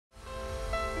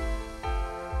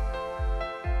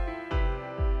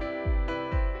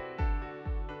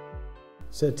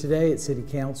So today at City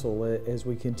Council, as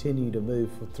we continue to move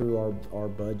through our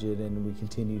budget and we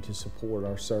continue to support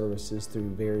our services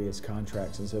through various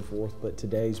contracts and so forth, but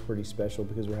today's pretty special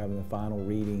because we're having the final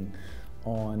reading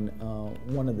on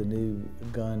one of the new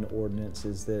gun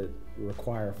ordinances that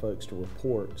require folks to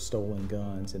report stolen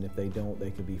guns, and if they don't,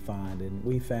 they could be fined. And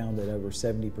we found that over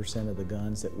 70% of the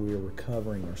guns that we're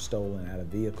recovering are stolen out of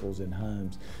vehicles and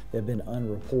homes that have been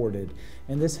unreported.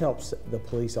 And this helps the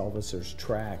police officers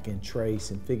track and trace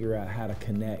and figure out how to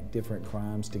connect different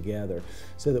crimes together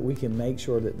so that we can make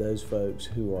sure that those folks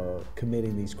who are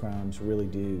committing these crimes really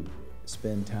do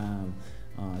spend time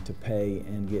to pay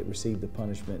and receive the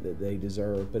punishment that they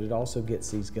deserve. But it also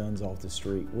gets these guns off the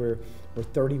street. We're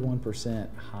 31%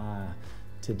 high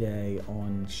today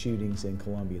on shootings in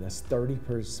Columbia. That's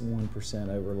 31%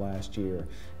 over last year.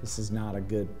 This is not a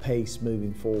good pace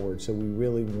moving forward, so we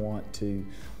really want to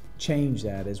change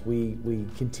that as we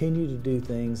continue to do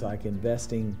things like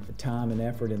investing time and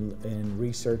effort in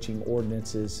researching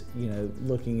ordinances,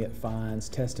 looking at fines,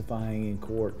 testifying in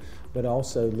court, but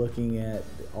also looking at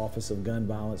the Office of Gun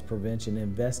Violence Prevention,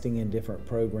 investing in different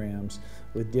programs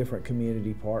with different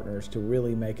community partners to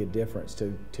really make a difference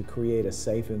to create a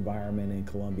safe environment in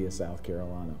Columbia, South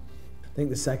Carolina. I think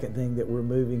the second thing that we're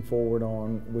moving forward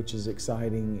on, which is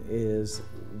exciting, is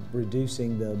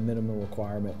reducing the minimum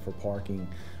requirement for parking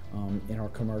in our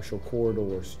commercial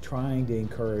corridors, trying to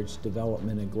encourage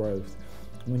development and growth.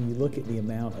 When you look at the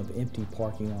amount of empty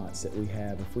parking lots that we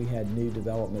have, if we had new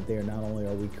development there, not only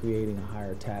are we creating a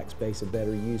higher tax base, a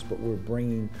better use, but we're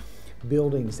bringing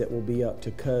buildings that will be up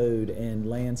to code and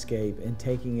landscape and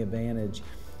taking advantage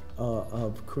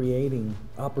of creating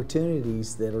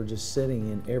opportunities that are just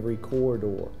sitting in every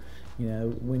corridor.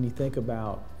 When you think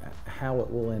about how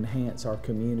it will enhance our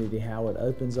community, how it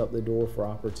opens up the door for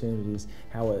opportunities,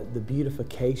 the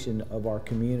beautification of our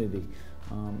community.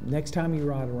 Next time you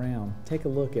ride around, take a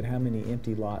look at how many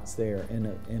empty lots there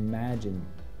and imagine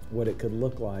what it could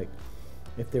look like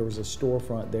if there was a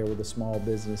storefront there with a small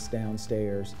business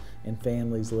downstairs and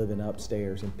families living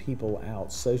upstairs and people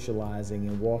out socializing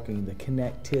and walking. The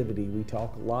connectivity, we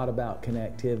talk a lot about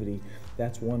connectivity.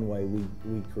 That's one way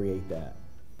we create that.